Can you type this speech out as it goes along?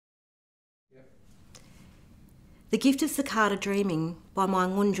The gift of cicada dreaming by my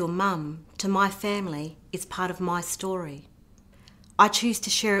Ngunjul mum to my family is part of my story. I choose to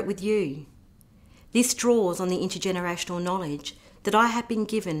share it with you. This draws on the intergenerational knowledge that I have been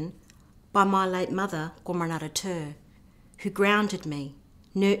given by my late mother, Gumillya Baker, who grounded me,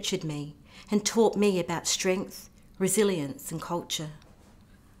 nurtured me, and taught me about strength, resilience and culture.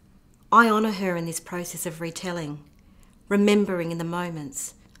 I honour her in this process of retelling, remembering in the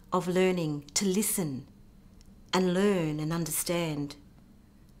moments of learning to listen and learn and understand.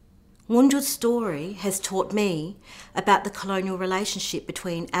 Ngunjul's story has taught me about the colonial relationship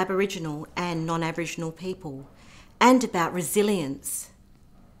between Aboriginal and non-Aboriginal people and about resilience.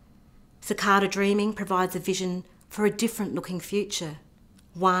 Cicada dreaming provides a vision for a different looking future,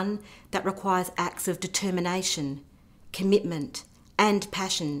 one that requires acts of determination, commitment and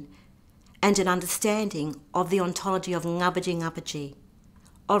passion, and an understanding of the ontology of ngabaji,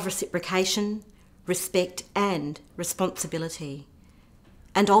 of reciprocation, respect and responsibility,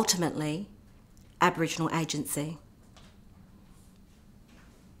 and ultimately, Aboriginal agency.